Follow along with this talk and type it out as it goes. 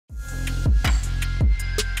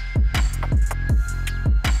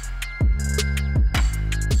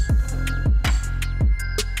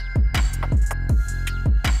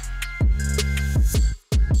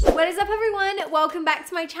welcome back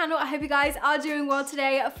to my channel. I hope you guys are doing well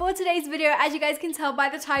today. For today's video, as you guys can tell by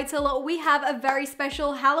the title, we have a very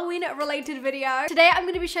special Halloween related video. Today I'm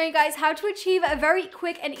going to be showing you guys how to achieve a very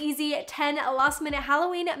quick and easy 10 last minute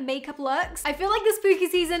Halloween makeup looks. I feel like the spooky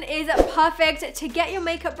season is perfect to get your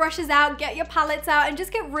makeup brushes out, get your palettes out, and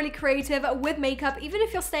just get really creative with makeup, even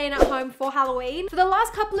if you're staying at home for Halloween. For the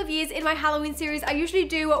last couple of years in my Halloween series, I usually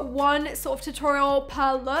do one sort of tutorial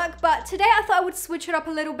per look, but today I thought I would switch it up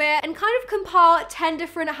a little bit and kind of compile 10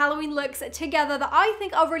 different Halloween looks together that I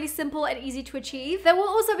think are really simple and easy to achieve. There will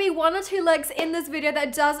also be 1 or 2 looks in this video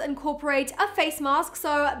that does incorporate a face mask,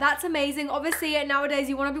 so that's amazing. Obviously, nowadays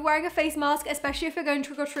you want to be wearing a face mask, especially if you're going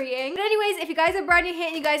trick-or-treating. But anyways, if you guys are brand new here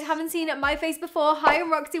and you guys haven't seen my face before, hi,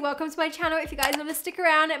 I'm Roxy, welcome to my channel. If you guys want to stick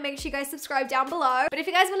around, make sure you guys subscribe down below. But if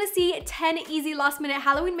you guys want to see 10 easy last minute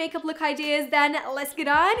Halloween makeup look ideas, then let's get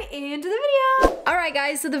on into the video. Alright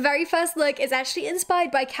guys, so the very first look is actually inspired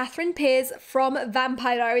by Catherine Pierce from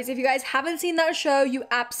Vampire Diaries. If you guys haven't seen that show, you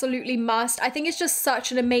absolutely must. I think it's just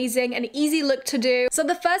such an amazing and easy look to do. So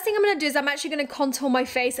the first thing I'm going to do is I'm actually going to contour my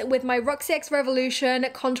face with my Roxy X Revolution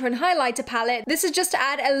Contour and Highlighter palette. This is just to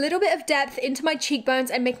add a little bit of depth into my cheekbones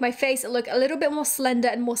and make my face look a little bit more slender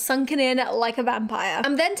and more sunken in like a vampire.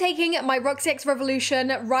 I'm then taking my Roxy X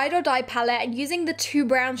Revolution Ride or Die palette and using the 2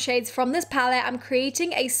 brown shades from this palette, I'm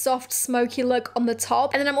creating a soft smoky look on the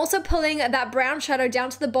top, and then I'm also pulling that brown shadow down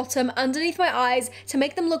to the bottom underneath my eyes to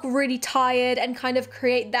make them look really tired and kind of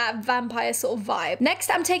create that vampire sort of vibe. Next,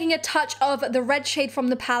 I'm taking a touch of the red shade from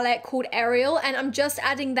the palette called Ariel, and I'm just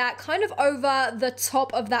adding that kind of over the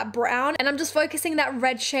top of that brown, and I'm just focusing that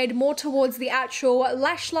red shade more towards the actual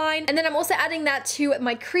lash line, and then I'm also adding that to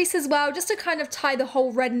my crease as well, just to kind of tie the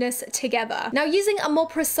whole redness together. Now, using a more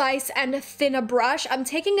precise and thinner brush, I'm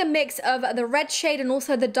taking a mix of the red shade and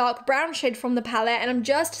also the dark brown shade from the palette, and I'm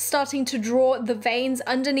just starting to draw the veins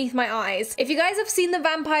underneath my eyes. If you guys have seen the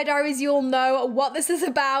Vampire Diaries, you'll know what this is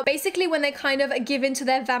about. Basically, when they kind of give into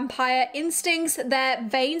their vampire instincts, their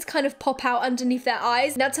veins kind of pop out underneath their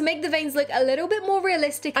eyes. Now, to make the veins look a little bit more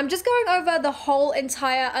realistic, I'm just going over the whole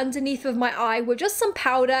entire underneath of my eye with just some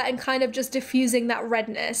powder and kind of just diffusing that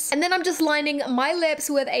redness. And then I'm just lining my lips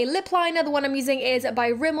with a lip liner. The one I'm using is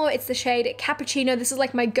by Rimmel. It's the shade Cappuccino. This is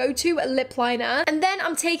like my go-to lip liner. And then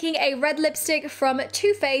I'm taking a red lipstick from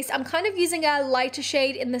Too Faced. I'm kind of using a lighter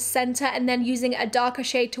shade in the center and then using a darker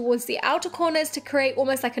shade towards the outer corners to create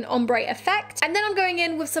almost like an ombre effect. And then I'm going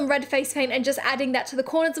in with some red face paint and just adding that to the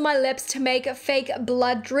corners of my lips to make fake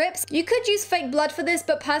blood drips. You could use fake blood for this,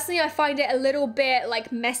 but personally I find it a little bit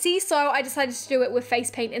like messy, so I decided to do it with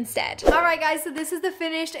face paint instead. Alright guys, so this is the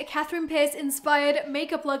finished Catherine Pierce inspired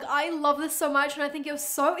makeup look. I love this so much and I think it was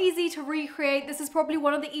so easy to recreate. This is probably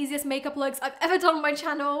one of the easiest makeup looks I've ever done on my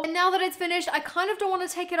channel. And now that it's finished, I kind of don't want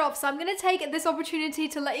to take it off, so I'm going to take this opportunity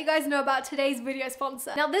to let you guys know about today's video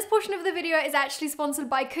sponsor. Now, this portion of the video is actually sponsored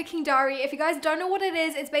by Cooking Diary. If you guys don't know what it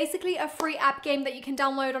is, it's basically a free app game that you can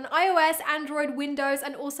download on iOS, Android, Windows,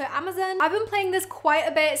 and also Amazon. I've been playing this quite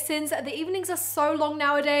a bit since the evenings are so long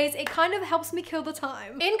nowadays. It kind of helps me kill the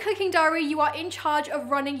time. In Cooking Diary, you are in charge of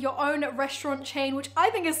running your own restaurant chain, which I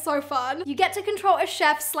think is so fun. You get to control a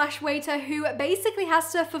chef slash waiter who basically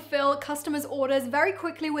has to fulfill customers' orders very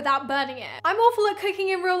quickly without burning it. I'm awful at cooking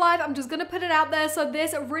in real life, I'm just gonna put it out there, so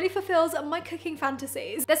this really fulfills my cooking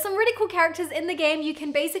fantasies. There's some really cool characters in the game. You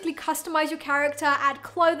can basically customize your character, add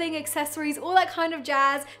clothing, accessories, all that kind of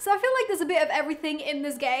jazz. So I feel like there's a bit of everything in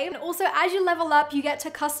this game. And also, as you level up, you get to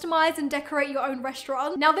customize and decorate your own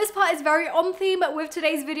restaurant. Now, this part is very on theme with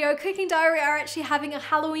today's video. Cooking Diary are actually having a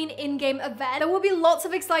Halloween in-game event. There will be lots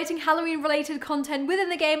of exciting Halloween related content within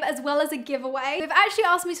the game, as well as a giveaway. They've actually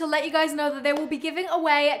asked me to let you guys know that they will be giving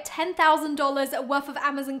away $10,000 worth of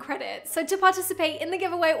Amazon credits. So to participate in the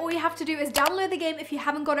giveaway, all you have to do is download the game if you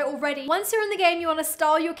haven't got it already. Once you're in the game, you want to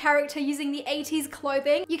style your character using the 80s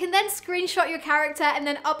clothing. You can then screenshot your character and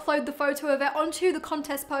then upload the photo of it onto the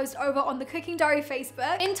contest post over on the Cooking Diary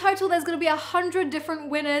Facebook. In total, there's going to be 100 different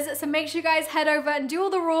winners, so make sure you guys head over and do all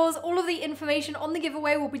the rules. All of the information on the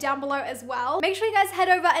giveaway will be down below as well. Make sure you guys head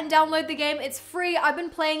over and download the game. It's free. I've been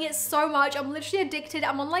playing it so much. I'm literally addicted.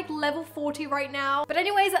 I'm on like level 40 right now. But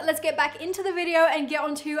anyways, let's get back into the video and get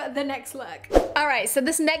on to the next look. Alright, so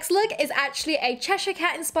this next look is actually a Cheshire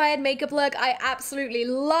Cat inspired makeup look. I absolutely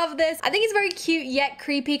love this. I think it's very cute yet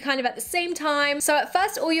creepy kind of at the same time. So at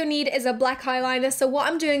first, all you'll need is a black eyeliner. So what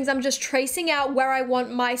I'm doing is I'm just tracing out where I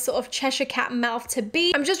want my sort of Cheshire Cat mouth to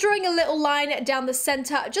be. I'm just drawing a little line down the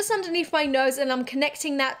center just underneath my nose, and I'm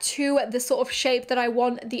connecting that to the sort of shape that I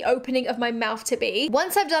want the opening of my mouth to be.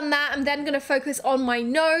 Once I've done that, I'm then going to focus on my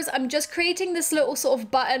nose. I'm just creating this little sort of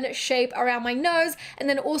button shape around my nose and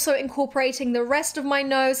then also incorporating the rest of my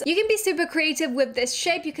nose. You can be super creative with this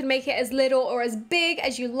shape. You can make it as little or as big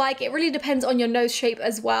as you like. It really depends on your nose shape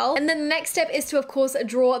as well. And then the next step is to, of course,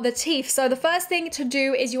 draw the teeth. So the first thing to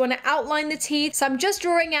do is you want to outline the teeth. So I'm just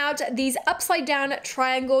drawing out these upside down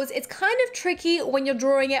triangles. It's kind of tricky when you're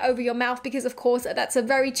drawing it over your mouth because, of course, that's a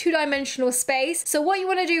very two-dimensional space. So what you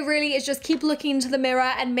want to do really is just keep looking into the mirror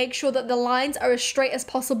and make sure that the lines are as straight as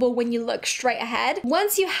possible when you look straight ahead.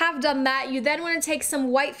 Once you have done that, you then want to take some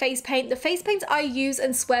white face paint. The face paints I use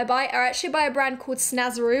and swear by are actually by a brand called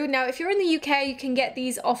Snazzaroo. Now, if you're in the UK, you can get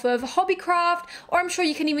these off of Hobbycraft, or I'm sure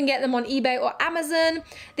you can even get them on eBay or Amazon.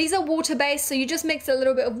 These are water-based, so you just mix a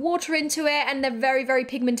little bit of water into it, and they're very, very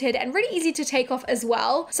pigmented and really easy to take off as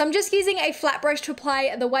well. So I'm just using a flat brush to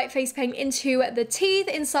apply the white face paint into the teeth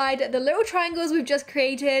inside the little triangles we've just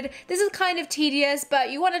created. This is kind of tedious,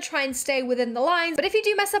 but you want to try and stay within the lines. But if you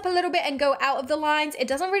do mess up a little bit and go out of the lines, it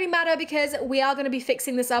doesn't really matter because we are going to be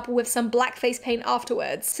fixing this up with some black face paint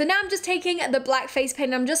afterwards. So now I'm just taking the black face paint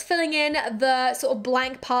and I'm just filling in the sort of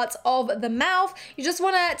blank parts of the mouth. You just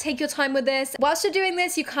want to take your time with this. Whilst you're doing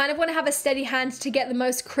this, you kind of want to have a steady hand to get the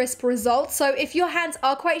most crisp results. So if your hands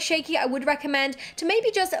are quite shaky, I would recommend to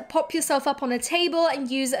maybe just pop yourself up on a table and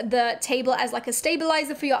use the table as like a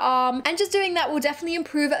stabilizer for your arm. And just doing that will definitely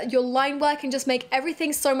improve your line work and just make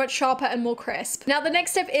everything so much sharper and more crisp. Now the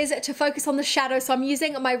next step is to focus on the shadow. So I'm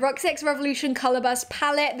using my Roxxi X Revolution Color Burst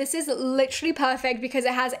palette. This is literally perfect because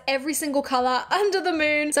it has every single color under the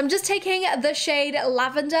moon. So I'm just taking the shade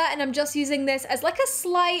Lavender and I'm just using this as like a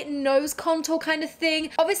slight nose contour kind of thing.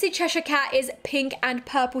 Obviously Cheshire Cat is pink and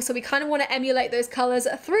purple, so we kind of want to emulate those colors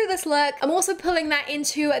through this look. I'm also pulling that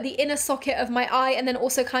into the inner socket of my eye and then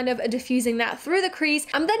also kind of diffusing that through the crease.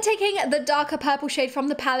 I'm then taking the darker purple shade from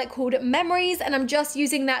the palette called Memories and I'm just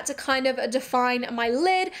using that to kind of define my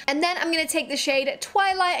lid. And then I'm going to take the shade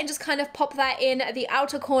Twilight and just kind of pop that in the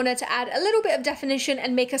outer corner to add a little bit of definition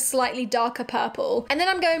and make a slightly darker purple. And then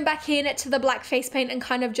I'm going back in to the black face paint and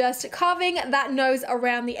kind of just carving that nose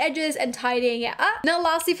around the edges and tidying it up. Now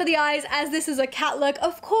lastly for the eyes, as this is a cat look,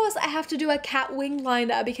 of course I have to do a cat wing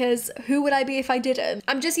liner because who would I be if I didn't?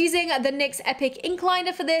 I'm just using the NYX Epic Ink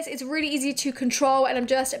Liner for this. It's really easy to control and I'm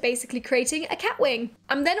just basically creating a cat wing.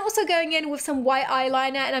 I'm then also going in with some white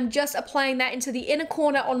eyeliner and I'm just applying that into the inner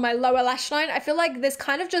corner on my lower lash line. I feel like this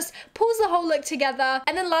kind of just pulls the whole look together.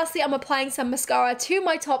 And then lastly, I'm applying some mascara to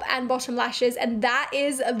my top and bottom lashes, and that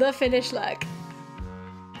is the finished look.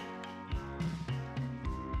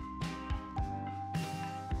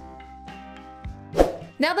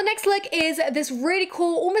 Now the next look is this really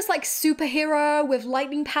cool, almost like superhero with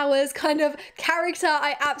lightning powers kind of character.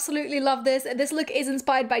 I absolutely love this. This look is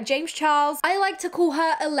inspired by James Charles. I like to call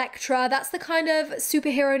her Elektra. That's the kind of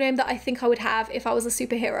superhero name that I think I would have if I was a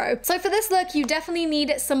superhero. So for this look, you definitely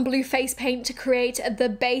need some blue face paint to create the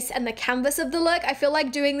base and the canvas of the look. I feel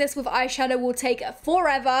like doing this with eyeshadow will take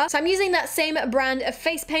forever. So I'm using that same brand of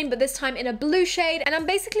face paint, but this time in a blue shade. And I'm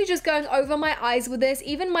basically just going over my eyes with this,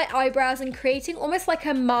 even my eyebrows, and creating almost like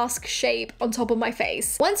a mask shape on top of my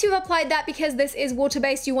face. Once you've applied that, because this is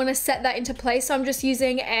water-based, you want to set that into place. So I'm just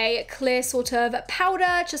using a clear sort of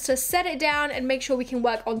powder just to set it down and make sure we can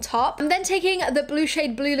work on top. I'm then taking the blue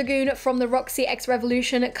shade Blue Lagoon from the Roxxi X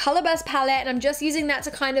Revolution Color Burst palette and I'm just using that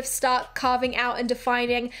to kind of start carving out and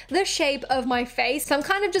defining the shape of my face. So I'm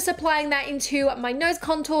kind of just applying that into my nose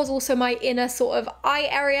contours, also my inner sort of eye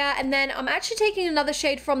area, and then I'm actually taking another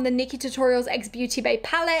shade from the Nikkie Tutorials X Beauty Bay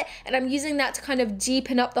palette and I'm using that to kind of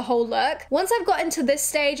deepen up the whole look. Once I've gotten to this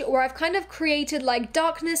stage where I've kind of created like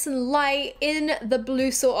darkness and light in the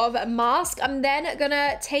blue sort of mask, I'm then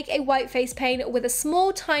gonna take a white face paint with a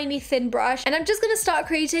small tiny thin brush and I'm just gonna start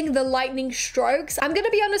creating the lightning strokes. I'm gonna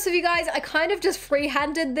be honest with you guys, I kind of just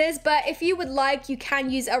freehanded this, but if you would like, you can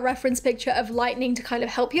use a reference picture of lightning to kind of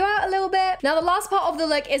help you out a little bit. Now the last part of the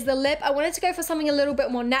look is the lip. I wanted to go for something a little bit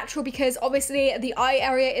more natural because obviously the eye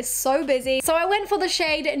area is so busy. So I went for the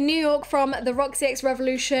shade New York from the Roxxi X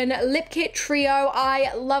Revolution Lip Kit Trio.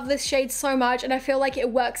 I love this shade so much and I feel like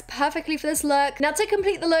it works perfectly for this look. Now to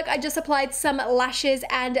complete the look, I just applied some lashes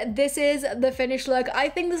and this is the finished look. I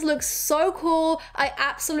think this looks so cool. I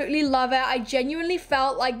absolutely love it. I genuinely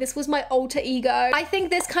felt like this was my alter ego. I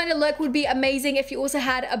think this kind of look would be amazing if you also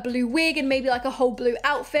had a blue wig and maybe like a whole blue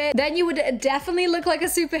outfit. Then you would definitely look like a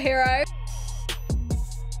superhero.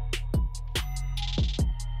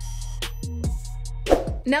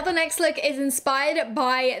 Now the next look is inspired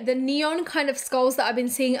by the neon kind of skulls that I've been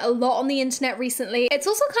seeing a lot on the internet recently. It's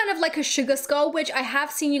also kind of like a sugar skull, which I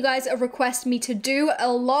have seen you guys request me to do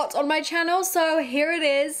a lot on my channel, so here it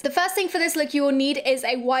is. The first thing for this look you will need is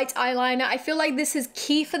a white eyeliner. I feel like this is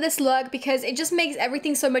key for this look because it just makes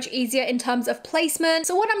everything so much easier in terms of placement.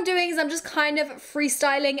 So what I'm doing is I'm just kind of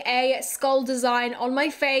freestyling a skull design on my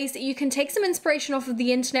face. You can take some inspiration off of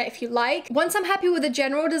the internet if you like. Once I'm happy with the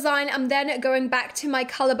general design, I'm then going back to my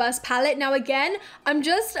Colorburst palette. Now again, I'm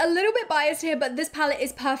just a little bit biased here, but this palette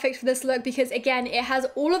is perfect for this look because again, it has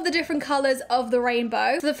all of the different colors of the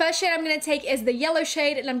rainbow. So the first shade I'm going to take is the yellow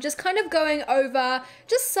shade, and I'm just kind of going over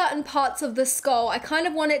just certain parts of the skull. I kind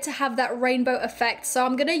of want it to have that rainbow effect, so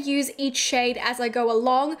I'm going to use each shade as I go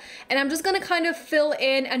along, and I'm just going to kind of fill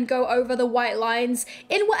in and go over the white lines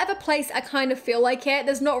in whatever place I kind of feel like it.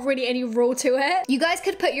 There's not really any rule to it. You guys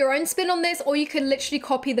could put your own spin on this, or you could literally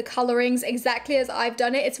copy the colorings exactly as I've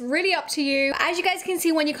done it. It's really up to you. As you guys can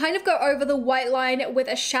see, when you kind of go over the white line with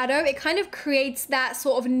a shadow, it kind of creates that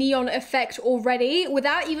sort of neon effect already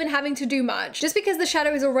without even having to do much. Just because the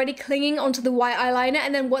shadow is already clinging onto the white eyeliner,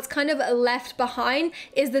 and then what's kind of left behind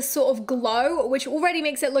is this sort of glow, which already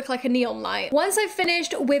makes it look like a neon light. Once I've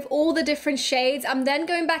finished with all the different shades, I'm then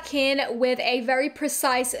going back in with a very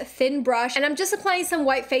precise thin brush, and I'm just applying some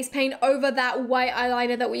white face paint over that white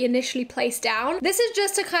eyeliner that we initially placed down. This is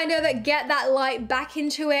just to kind of get that light back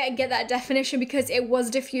into it and get that definition because it was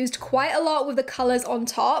diffused quite a lot with the colors on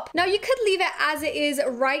top. Now you could leave it as it is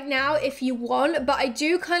right now if you want, but I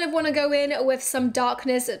do kind of want to go in with some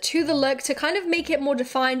darkness to the look to kind of make it more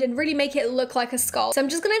defined and really make it look like a skull. So I'm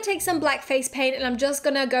just going to take some black face paint, and I'm just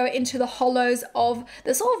going to go into the hollows of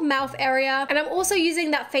the sort of mouth area, and I'm also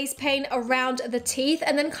using that face paint around the teeth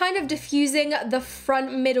and then kind of diffusing the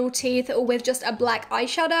front middle teeth with just a black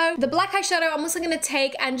eyeshadow. The black eyeshadow I'm also going to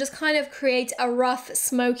take and just kind of create a rough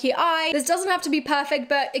smoky eye. This doesn't have to be perfect,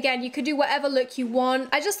 but again, you could do whatever look you want.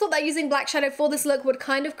 I just thought that using black shadow for this look would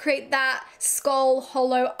kind of create that skull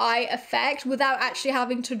hollow eye effect without actually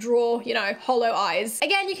having to draw, you know, hollow eyes.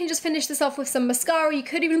 Again, you can just finish this off with some mascara. You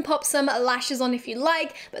could even pop some lashes on if you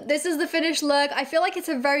like, but this is the finished look. I feel like it's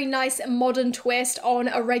a very nice modern twist on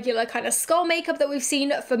a regular kind of skull makeup that we've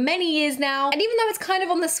seen for many years now. And even though it's kind of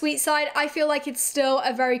on the sweet side, I feel like it's still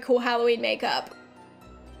a very cool Halloween makeup.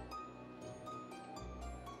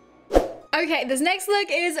 Okay, this next look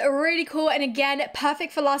is really cool, and again,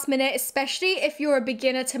 perfect for last minute, especially if you're a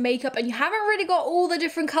beginner to makeup and you haven't really got all the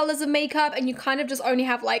different colors of makeup and you kind of just only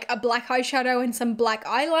have like a black eyeshadow and some black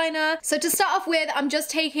eyeliner. So to start off with, I'm just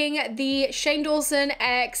taking the Shane Dawson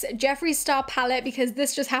X Jeffree Star palette because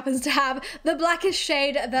this just happens to have the blackest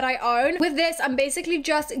shade that I own. With this, I'm basically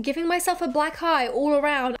just giving myself a black eye all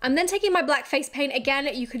around. I'm then taking my black face paint. Again,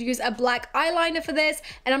 you could use a black eyeliner for this,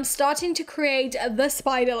 and I'm starting to create the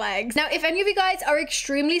spider legs. Now, if any of you guys are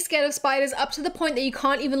extremely scared of spiders up to the point that you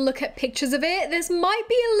can't even look at pictures of it, this might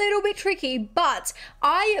be a little bit tricky, but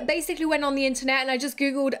I basically went on the internet and I just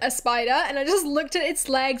googled a spider and I just looked at its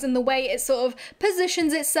legs and the way it sort of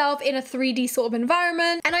positions itself in a 3D sort of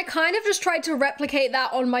environment, and I kind of just tried to replicate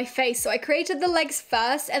that on my face. So I created the legs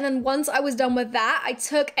first, and then once I was done with that, I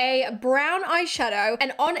took a brown eyeshadow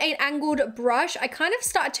and on an angled brush, I kind of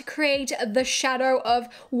started to create the shadow of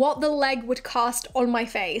what the leg would cast on my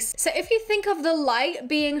face. So if you think of the light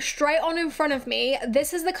being straight on in front of me,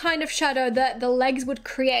 this is the kind of shadow that the legs would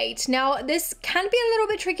create. Now, this can be a little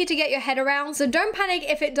bit tricky to get your head around, so don't panic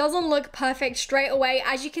if it doesn't look perfect straight away.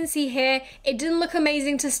 As you can see here, it didn't look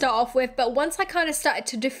amazing to start off with, but once I kind of started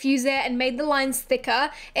to diffuse it and made the lines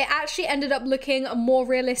thicker, it actually ended up looking more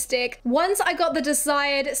realistic. Once I got the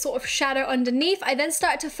desired sort of shadow underneath, I then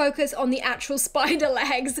started to focus on the actual spider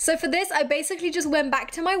legs. So for this, I basically just went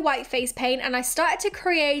back to my white face paint and I started to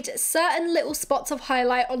create certain little spots of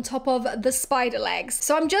highlight on top of the spider legs.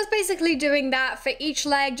 So I'm just basically doing that for each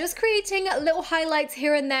leg, just creating little highlights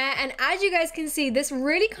here and there, and as you guys can see, this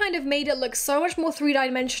really kind of made it look so much more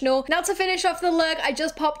three-dimensional. Now to finish off the look, I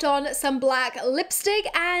just popped on some black lipstick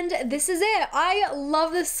and this is it. I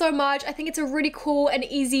love this so much. I think it's a really cool and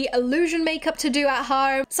easy illusion makeup to do at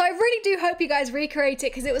home. So I really do hope you guys recreate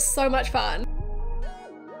it because it was so much fun.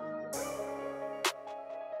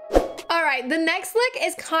 Alright, the next look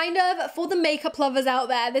is kind of for the makeup lovers out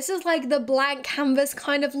there. This is like the blank canvas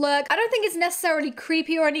kind of look. I don't think it's necessarily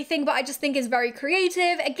creepy or anything, but I just think it's very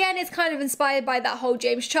creative. Again, it's kind of inspired by that whole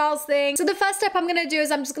James Charles thing. So the first step I'm going to do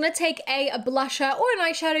is I'm just going to take a blusher or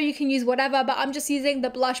an eyeshadow. You can use whatever, but I'm just using the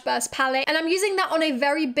Blush Burst palette. And I'm using that on a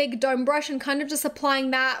very big dome brush and kind of just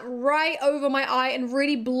applying that right over my eye and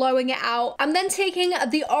really blowing it out. I'm then taking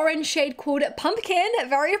the orange shade called Pumpkin,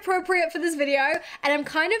 very appropriate for this video, and I'm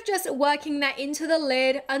kind of just working working that into the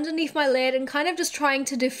lid, underneath my lid, and kind of just trying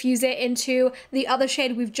to diffuse it into the other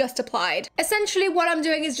shade we've just applied. Essentially what I'm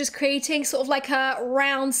doing is just creating sort of like a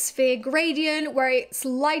round sphere gradient where it's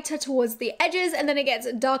lighter towards the edges and then it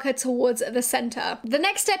gets darker towards the center. The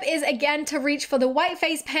next step is again to reach for the white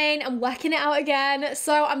face paint. I'm working it out again.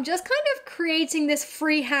 So I'm just kind of creating this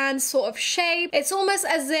freehand sort of shape. It's almost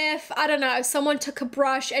as if, I don't know, someone took a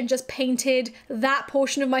brush and just painted that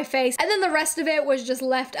portion of my face and then the rest of it was just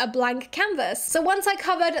left a blank canvas. So once I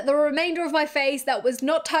covered the remainder of my face that was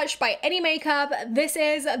not touched by any makeup, this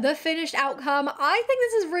is the finished outcome. I think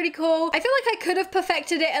this is really cool. I feel like I could have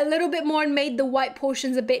perfected it a little bit more and made the white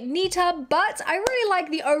portions a bit neater, but I really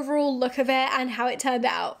like the overall look of it and how it turned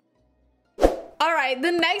out. Alright,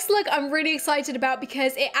 the next look I'm really excited about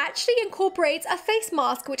because it actually incorporates a face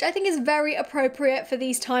mask, which I think is very appropriate for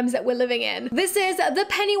these times that we're living in. This is the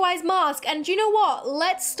Pennywise mask, and you know what?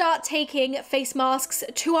 Let's start taking face masks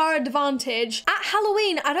to our advantage. At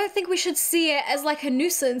Halloween, I don't think we should see it as like a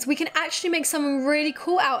nuisance. We can actually make something really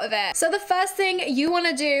cool out of it. So the first thing you want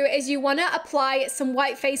to do is you want to apply some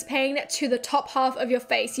white face paint to the top half of your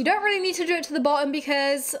face. You don't really need to do it to the bottom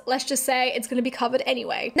because let's just say it's going to be covered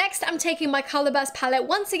anyway. Next, I'm taking my Color Burst palette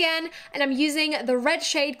once again, and I'm using the red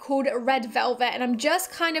shade called Red Velvet, and I'm just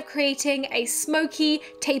kind of creating a smoky,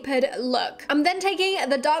 tapered look. I'm then taking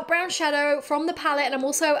the dark brown shadow from the palette and I'm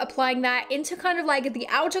also applying that into kind of like the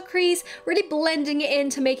outer crease, really blending it in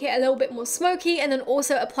to make it a little bit more smoky, and then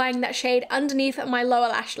also applying that shade underneath my lower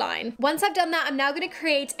lash line. Once I've done that, I'm now going to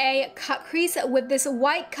create a cut crease with this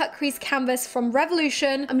white cut crease canvas from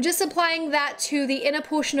Revolution. I'm just applying that to the inner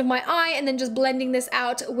portion of my eye and then just blending this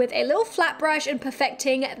out with a little flat brush and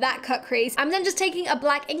perfecting that cut crease. I'm then just taking a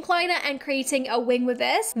black ink liner and creating a wing with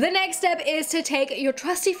this. The next step is to take your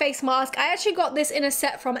trusty face mask. I actually got this in a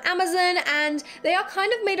set from Amazon and they are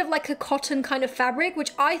kind of made of like a cotton kind of fabric,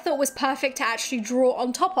 which I thought was perfect to actually draw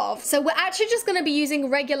on top of. So we're actually just going to be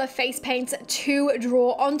using regular face paints to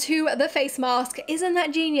draw onto the face mask. Isn't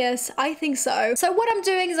that genius? I think so. So what I'm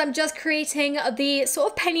doing is I'm just creating the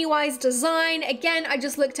sort of Pennywise design. Again, I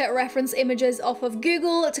just looked at reference images off of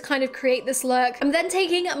Google to kind of create this look. I'm then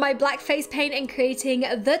taking my black face paint and creating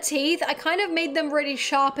the teeth. I kind of made them really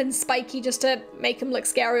sharp and spiky just to make them look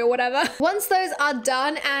scary or whatever. Once those are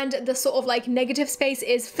done and the sort of like negative space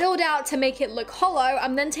is filled out to make it look hollow,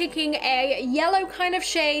 I'm then taking a yellow kind of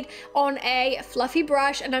shade on a fluffy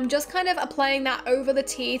brush and I'm just kind of applying that over the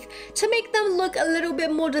teeth to make them look a little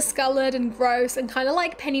bit more discolored and gross and kind of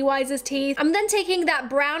like Pennywise's teeth. I'm then taking that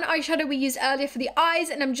brown eyeshadow we used earlier for the eyes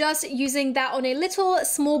and I'm just using that on a little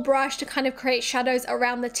small brush to kind of create shadows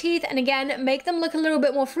around the teeth and again make them look a little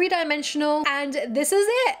bit more three-dimensional, and this is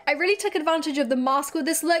it. I really took advantage of the mask with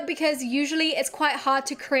this look because usually it's quite hard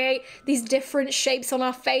to create these different shapes on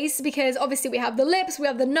our face because obviously we have the lips, we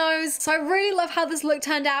have the nose. So I really love how this look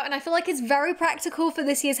turned out and I feel like it's very practical for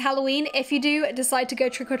this year's Halloween if you do decide to go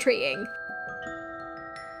trick-or-treating.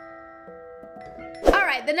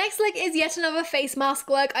 Alright, the next look is yet another face mask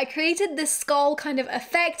look. I created this skull kind of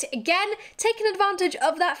effect, again, taking advantage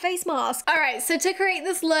of that face mask. Alright, so to create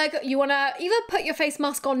this look, you want to either put your face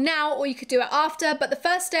mask on now or you could do it after, but the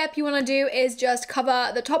first step you want to do is just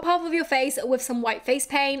cover the top half of your face with some white face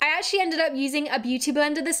paint. I actually ended up using a beauty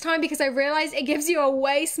blender this time because I realized it gives you a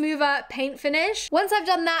way smoother paint finish. Once I've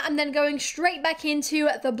done that, I'm then going straight back into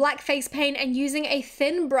the black face paint and using a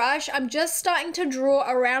thin brush, I'm just starting to draw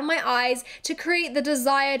around my eyes to create the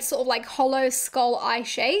desired sort of like hollow skull eye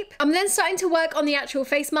shape. I'm then starting to work on the actual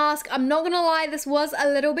face mask. I'm not gonna lie, this was a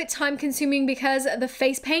little bit time consuming because the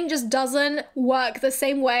face paint just doesn't work the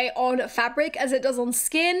same way on fabric as it does on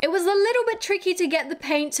skin. It was a little bit tricky to get the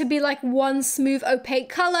paint to be like one smooth opaque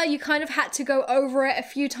color. You kind of had to go over it a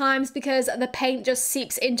few times because the paint just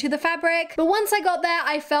seeps into the fabric. But once I got there,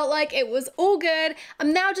 I felt like it was all good.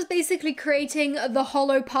 I'm now just basically creating the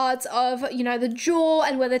hollow parts of, you know, the jaw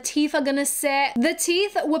and where the teeth are gonna sit. The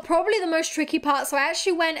teeth were probably the most tricky part, so I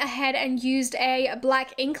actually went ahead and used a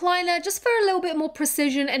black ink liner just for a little bit more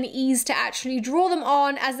precision and ease to actually draw them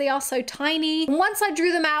on as they are so tiny. And once I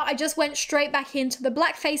drew them out, I just went straight back into the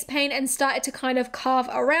black face paint and started to kind of carve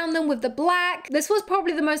around them with the black. This was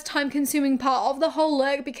probably the most time consuming part of the whole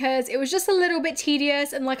look because it was just a little bit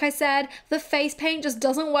tedious, and like I said, the face paint just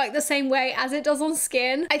doesn't work the same way as it does on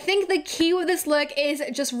skin. I think the key with this look is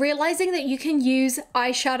just realizing that you can use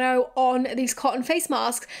eyeshadow on these cotton face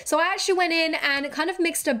mask. So I actually went in and kind of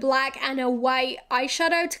mixed a black and a white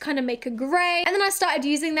eyeshadow to kind of make a gray. And then I started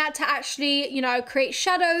using that to actually, you know, create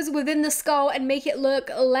shadows within the skull and make it look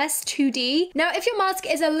less 2D. Now, if your mask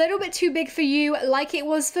is a little bit too big for you, like it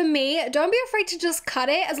was for me, don't be afraid to just cut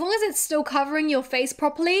it. As long as it's still covering your face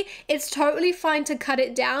properly, it's totally fine to cut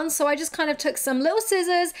it down. So I just kind of took some little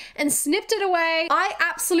scissors and snipped it away. I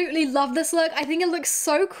absolutely love this look. I think it looks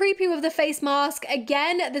so creepy with the face mask.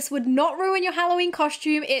 Again, this would not ruin your Halloween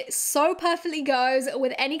costume. It so perfectly goes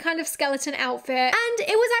with any kind of skeleton outfit. And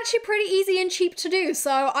it was actually pretty easy and cheap to do.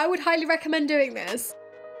 So I would highly recommend doing this.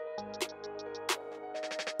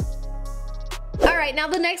 Alright, now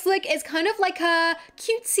the next look is kind of like a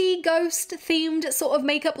cutesy ghost themed sort of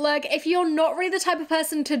makeup look. If you're not really the type of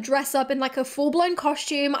person to dress up in like a full-blown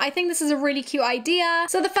costume, I think this is a really cute idea.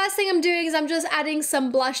 So the first thing I'm doing is I'm just adding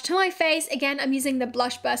some blush to my face. Again, I'm using the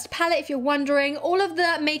Blush Burst palette if you're wondering. All of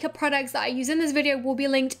the makeup products that I use in this video will be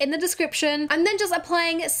linked in the description. I'm then just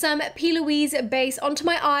applying some P. Louise base onto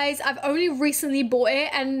my eyes. I've only recently bought it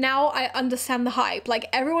and now I understand the hype. Like,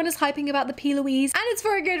 everyone is hyping about the P. Louise and it's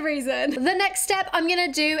for a good reason. The next step I'm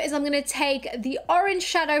gonna do is I'm gonna take the orange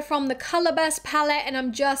shadow from the Color Burst palette and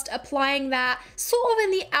I'm just applying that sort of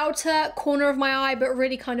in the outer corner of my eye, but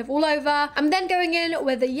really kind of all over. I'm then going in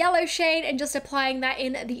with the yellow shade and just applying that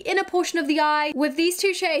in the inner portion of the eye. With these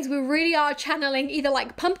two shades, we really are channeling either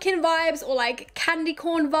like pumpkin vibes or like candy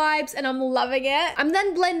corn vibes, and I'm loving it. I'm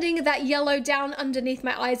then blending that yellow down underneath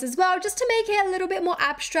my eyes as well, just to make it a little bit more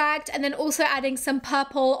abstract, and then also adding some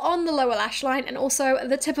purple on the lower lash line and also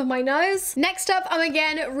the tip of my nose. Next up, I'm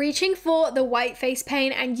again reaching for the white face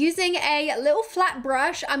paint and using a little flat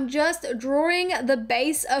brush. I'm just drawing the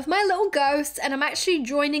base of my little ghosts and I'm actually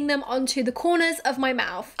joining them onto the corners of my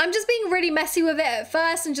mouth. I'm just being really messy with it at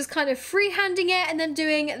first and just kind of freehanding it and then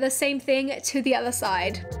doing the same thing to the other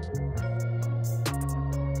side.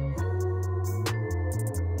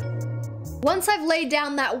 Once I've laid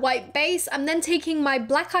down that white base, I'm then taking my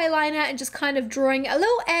black eyeliner and just kind of drawing a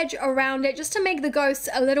little edge around it just to make the ghosts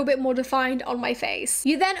a little bit more defined on my face.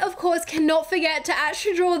 You then, of course, cannot forget to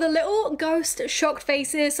actually draw the little ghost shocked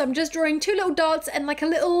faces. So I'm just drawing two little dots and like a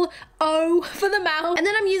little O for the mouth. And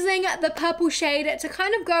then I'm using the purple shade to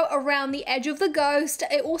kind of go around the edge of the ghost.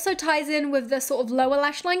 It also ties in with the sort of lower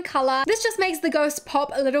lash line color. This just makes the ghost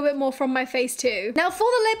pop a little bit more from my face too. Now for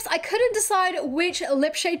the lips, I couldn't decide which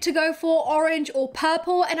lip shade to go for, orange or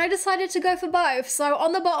purple, and I decided to go for both. So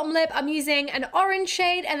on the bottom lip, I'm using an orange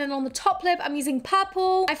shade, and then on the top lip, I'm using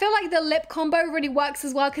purple. I feel like the lip combo really works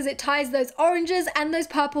as well because it ties those oranges and those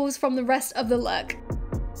purples from the rest of the look.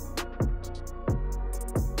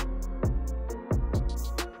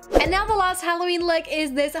 And now the last Halloween look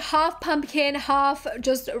is this half pumpkin, half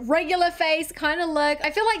just regular face kind of look.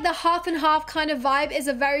 I feel like the half and half kind of vibe is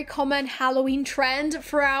a very common Halloween trend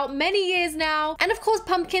throughout many years now. And of course,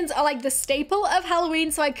 pumpkins are like the staple of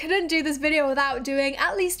Halloween, so I couldn't do this video without doing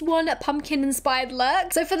at least one pumpkin inspired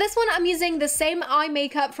look. So for this one, I'm using the same eye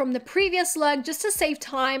makeup from the previous look just to save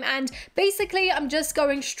time. And basically, I'm just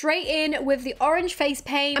going straight in with the orange face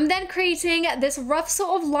paint. I'm then creating this rough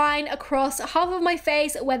sort of line across half of my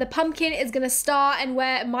face where the pumpkin is gonna start and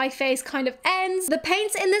where my face kind of ends. The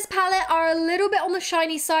paints in this palette are a little bit on the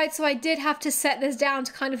shiny side, so I did have to set this down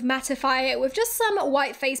to kind of mattify it with just some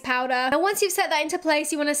white face powder. And once you've set that into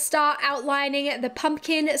place, you want to start outlining the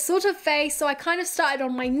pumpkin sort of face. So I kind of started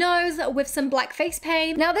on my nose with some black face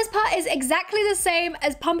paint. Now this part is exactly the same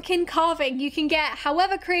as pumpkin carving. You can get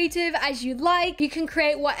however creative as you like. You can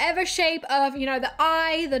create whatever shape of, you know, the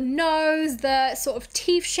eye, the nose, the sort of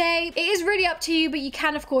teeth shape. It is really up to you, but you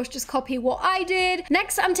can of course just copy what I did.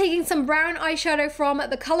 Next, I'm taking some brown eyeshadow from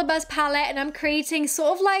the Color Burst palette and I'm creating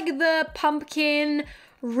sort of like the pumpkin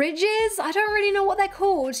ridges. I don't really know what they're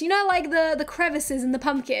called. You know, like the crevices in the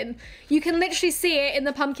pumpkin. You can literally see it in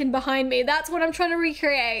the pumpkin behind me. That's what I'm trying to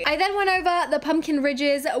recreate. I then went over the pumpkin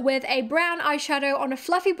ridges with a brown eyeshadow on a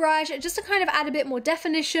fluffy brush just to kind of add a bit more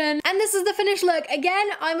definition. And this is the finished look. Again,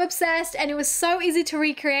 I'm obsessed and it was so easy to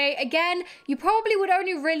recreate. Again, you probably would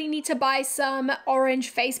only really need to buy some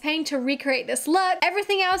orange face paint to recreate this look.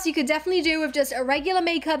 Everything else you could definitely do with just a regular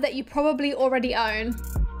makeup that you probably already own.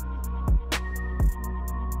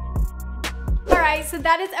 Alright, so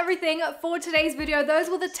that is everything for today's video. Those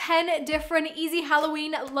were the 10 different easy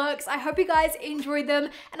Halloween looks. I hope you guys enjoyed them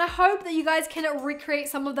and I hope that you guys can recreate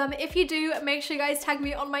some of them. If you do, make sure you guys tag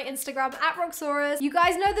me on my Instagram at Roxxsaurus. You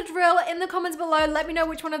guys know the drill. In the comments below, let me know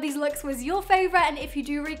which one of these looks was your favorite, and if you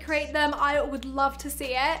do recreate them, I would love to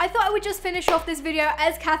see it. I thought I would just finish off this video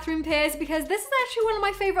as Catherine Pierce because this is actually one of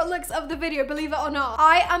my favorite looks of the video, believe it or not.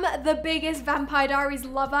 I am the biggest Vampire Diaries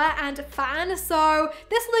lover and fan, so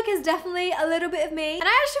this look is definitely a little bit bit of me. And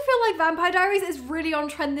I actually feel like Vampire Diaries is really on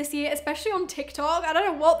trend this year, especially on TikTok. I don't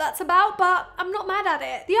know what that's about, but I'm not mad at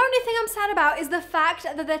it. The only thing I'm sad about is the fact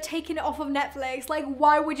that they're taking it off of Netflix. Like,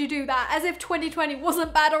 why would you do that? As if 2020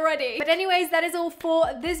 wasn't bad already. But anyways, that is all for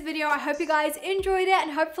this video. I hope you guys enjoyed it,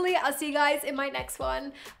 and hopefully I'll see you guys in my next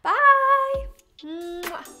one. Bye!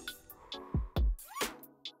 Mwah.